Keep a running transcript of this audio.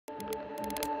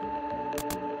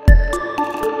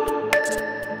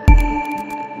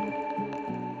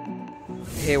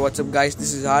Hey, what's up guys,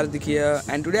 this is Hardik here,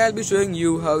 and today I'll be showing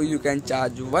you how you can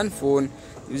charge one phone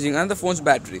using another phone's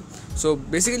battery. So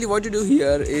basically what you do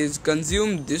here is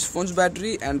consume this phone's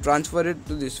battery and transfer it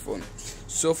to this phone.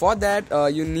 So for that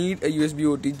you need a USB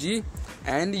OTG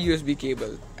and a USB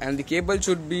cable, and the cable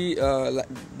should be like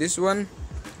this one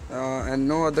and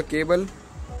no other cable.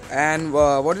 And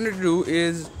what you need to do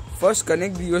is first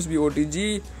connect the USB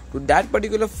OTG to that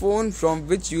particular phone from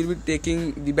which you will be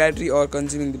taking the battery or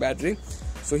consuming the battery.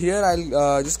 So here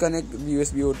I'll just connect the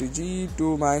USB OTG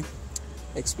to my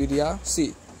Xperia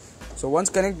C. So once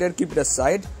connected, keep it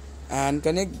aside and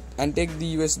connect and take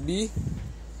the USB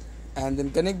and then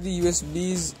connect the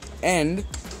USB's end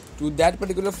to that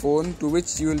particular phone to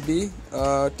which you will be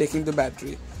taking the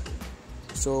battery.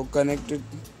 So connect it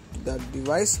to that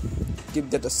device, keep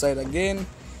that aside again,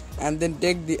 and then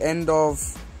take the end of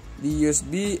the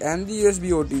USB and the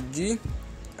USB OTG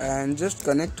and just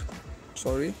connect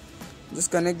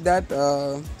that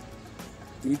to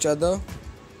each other.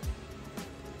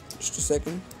 Just a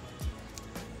second.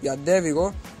 Yeah, there we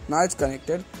go. Now it's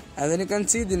connected, and then you can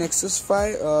see the Nexus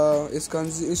 5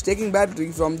 is taking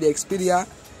battery from the Xperia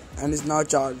and is now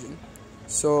charging.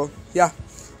 So yeah,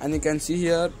 and you can see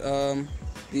here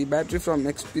the battery from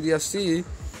Xperia C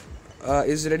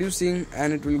is reducing,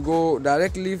 and it will go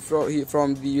directly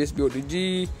from the USB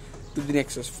OTG to the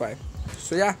Nexus 5.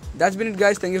 So yeah, that's been it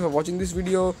guys. Thank you for watching this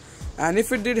video, and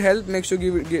if it did help, make sure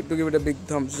to give it a big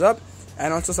thumbs up,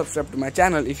 and also subscribe to my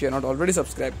channel if you are not already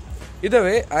subscribed. Either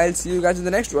way, I'll see you guys in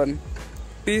the next one.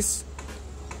 Peace.